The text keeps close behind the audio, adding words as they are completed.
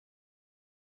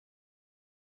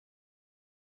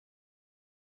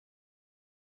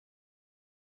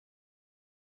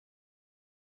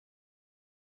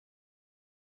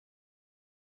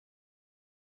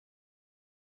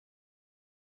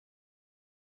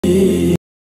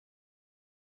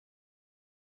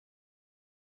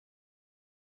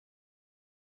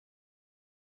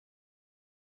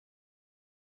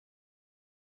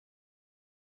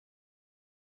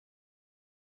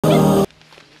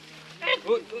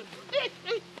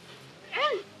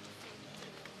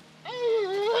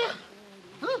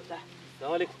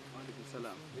Assalamu alaykum. Wa alaykum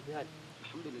salam. Vipi hali?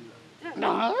 Alhamdulillah.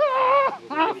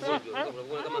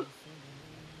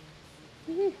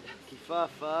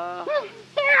 Kifafa.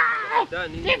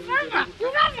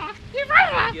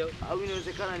 Kifafa. Au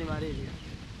inawezekana ni malaria.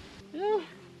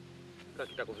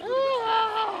 Kitako vizuri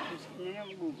basi. Msikinyanya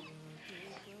mguu.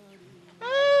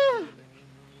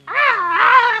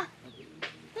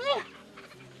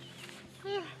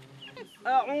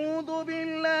 أعوذ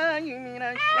بالله من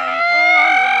الشيطان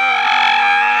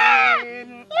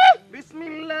الرجيم بسم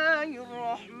الله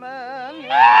الرحمن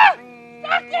الرحيم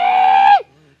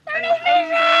الحمد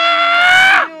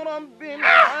لله رب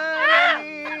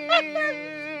العالمين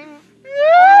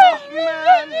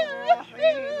الرحمن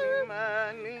الرحيم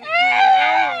مالك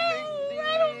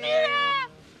يوم الدين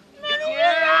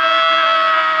إياك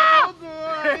نعبد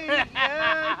وإياك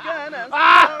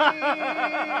نستعين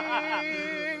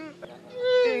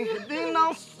اهدنا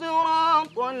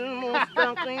الصراط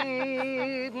المستقيم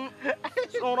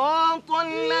صراط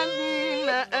الذين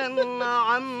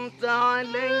أنعمت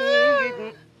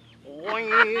عليهم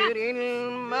غير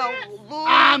المغضوب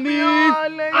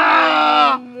عليهم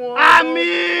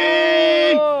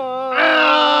آمين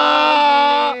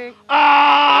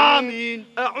آمين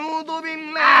أعوذ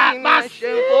بالله من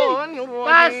الشيطان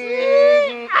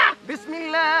الرجيم بسم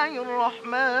الله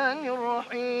الرحمن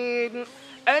الرحيم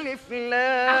ألف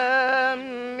لام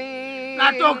ميم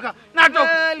ناتوكا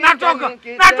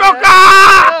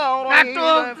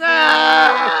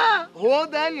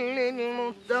هدى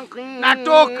للمتقين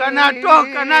ناتوكا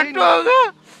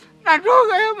ناتوكا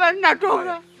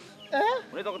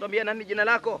unaweza kutuambia nani jina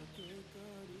lako?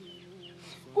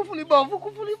 Kufuli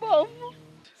bavu.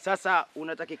 Sasa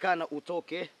unatakikana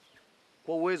utoke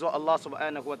kwa uwezo wa Allah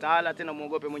Subhanahu wa Ta'ala, tena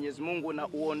muogope Mwenyezi Mungu na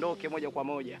uondoke moja kwa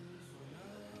moja.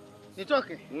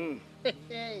 Nitoke?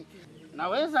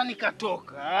 Naweza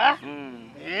nikatoka.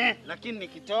 Lakini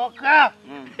nikitoka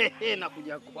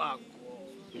nakuja kwako.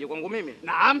 Kuja kwangu mimi?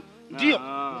 Naam.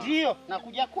 Ndio,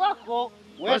 nakuja kwako.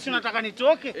 Wewe si unataka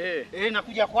nitoke?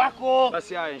 Nakuja kwako.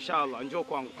 Basi haya inshallah, njoo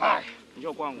kwangu. Haya,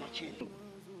 njoo kwangu.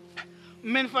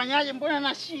 Mmenifanyaje? Mbona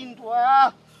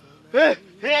nashindwa?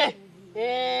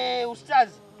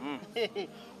 Ustazi.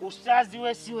 Ustazi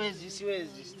wewe siwezi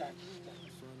ustazi.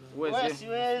 Wewe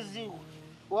siwezi.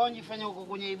 Wewe unjifanya huko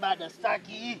kwenye ibada,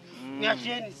 sitaki.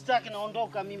 Niacheni, sitaki,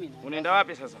 naondoka mimi. Unaenda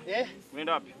wapi sasa?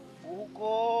 Unaenda wapi?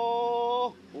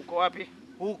 Huko wapi?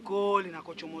 Huko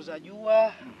linakochomoza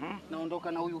jua.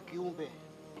 Naondoka na huyu kiumbe.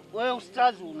 Wewe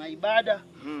ustazi una ibada.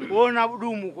 Wewe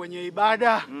unadumu kwenye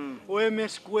ibada. Wewe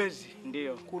mesikuwezi.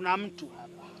 Ndio. Kuna mtu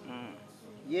hapa.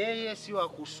 Yeye si wa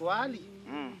kuswali.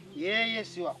 Yeye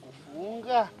si wa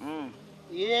kufunga.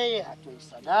 Yeye hatoi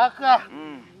sadaka.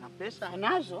 Na pesa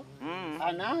anazo.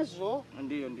 Anazo.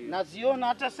 Ndio. Naziona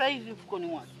hata sasa hivi mfukoni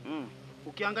mwake.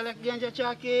 Ukiangalia kiganja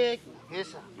chake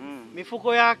pesa.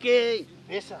 Mifuko yake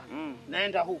pesa.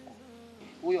 Naenda huko.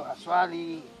 Huyo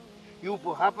haswali.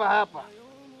 Yupo hapa.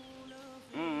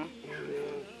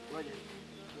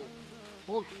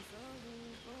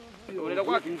 Unaenda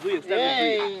kwa kimzuie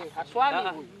ustadi. Haswali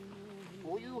huyu.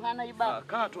 Huyu hana ibada.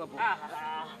 Kaa tu hapo.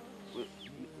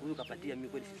 Huyu kapatia mimi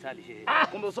kweli sisali shehe.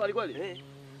 Kumbe uswali kweli?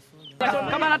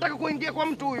 Kama nataka kuingia kwa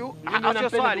mtu huyu,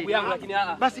 asiyoswali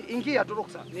basi ingia tu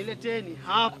ruksa. Nileteni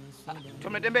hapa.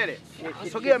 Tumlete mbele.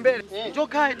 Sogea mbele. Njoo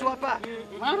kae tu hapa.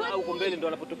 Huko mbele ndo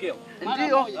anapotokea.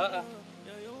 Ndio.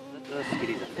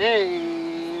 Sikiliza.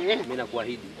 Mimi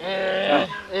nakuahidi.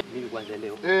 Mimi kwanza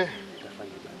leo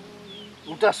nitafanya ibada.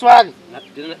 Utaswali?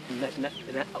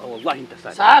 Wallahi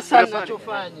nitasali. Sasa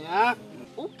ninachofanya,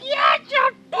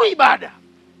 ukiacha tu ibada,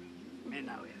 mimi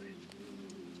na wewe.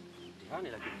 Mtihani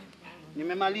lakini.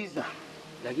 Nimemaliza.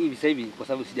 Lakini sasa hivi kwa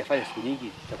sababu sijafanya siku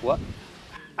nyingi itakuwa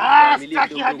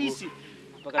sitaki hadithi.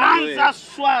 Anza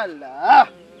swala.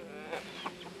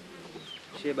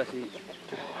 Shehe basi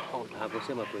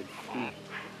hakusema kweli.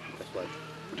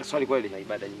 Utaswali kweli na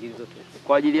ibada nyingine zote.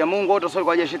 Kwa ajili ya Mungu au utaswali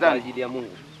kwa ajili ya shetani? Kwa ajili ya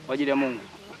Mungu. Kwa ajili ya Mungu.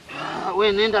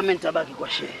 Wewe nenda, mimi nitabaki kwa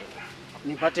shehe.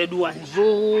 Nipate dua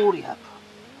nzuri hapa.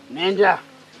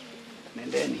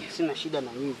 Nendeni, sina shida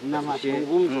na nyinyi. Nina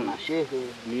mazungumzo na shehe.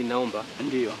 Mimi naomba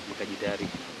ndio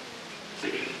mkajitayarisha.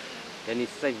 Yaani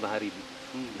sasa hivi magharibi.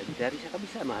 Najitayarisha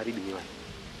kabisa magharibi ni wapi?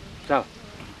 Sawa.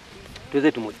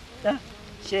 Tuweze tumoja.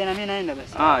 Shehe na mimi naenda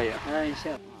basi. Haya.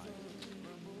 Inshallah.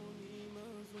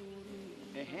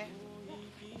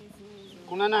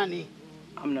 Kuna nani?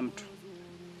 Hamna mtu.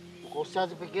 Uko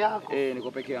ustazi peke yako?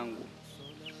 Niko peke yangu.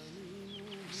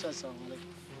 Assalamu alaykum.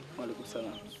 Wa alaykum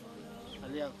salam.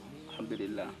 Hali yako?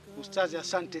 Alhamdulillah. Ustazi,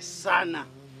 asante sana.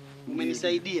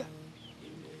 Umenisaidia.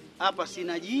 hapa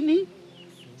sina jini,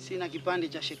 sina kipande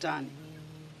cha shetani.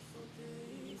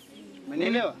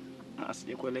 Umenielewa?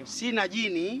 Sijakuelewa. Sina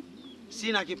jini,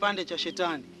 sina kipande cha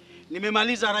shetani.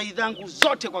 Nimemaliza rai zangu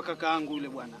zote kwa kaka yangu yule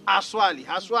bwana.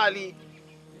 Haswali.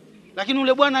 Lakini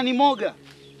yule bwana ni moga.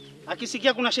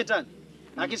 Akisikia kuna shetani,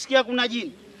 akisikia kuna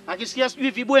jini, akisikia sijui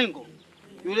vibwengo,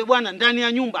 yule bwana ndani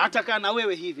ya nyumba atakaa na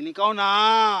wewe hivi.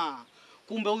 Nikaona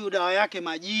kumbe huyu dawa yake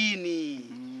majini.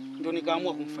 Ndio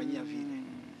nikaamua kumfanyia vile.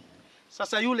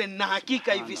 Sasa yule nina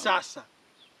hakika hivi sasa.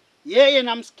 Yeye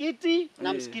na msikiti,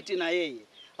 na msikiti na yeye.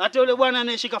 Hata yule bwana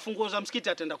anayeshika funguo za msikiti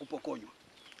ataenda kupokonywa.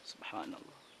 Subhanallah.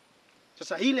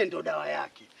 Sasa ile ndio dawa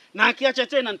yake. Na akiacha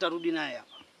tena nitarudi naye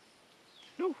hapa.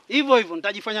 Hivyo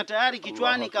nitajifanya tayari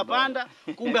kichwani kapanda,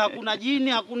 kumbe hakuna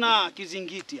jini, hakuna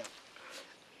kizingiti hapa.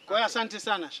 Kwa hiyo asante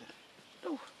sana Sheikh.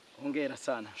 Hongera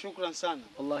sana. Shukran sana.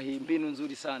 Wallahi mbinu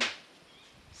nzuri sana.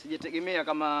 Sijategemea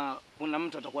kama kuna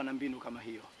mtu atakuwa na mbinu kama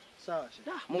hiyo. Sawa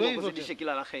Sheikh. Mungu akuzidishe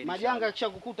kila la kheri. Majanga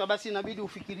yakishakukuta basi inabidi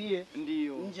ufikirie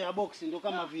ndio nje ya box, ndio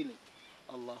kama vile.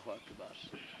 Allahu akbar.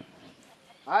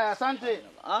 Haya asante.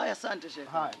 Haya asante Sheikh.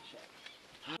 Haya.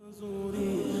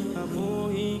 Nzuri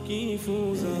hapo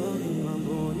ikifuza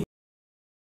mambo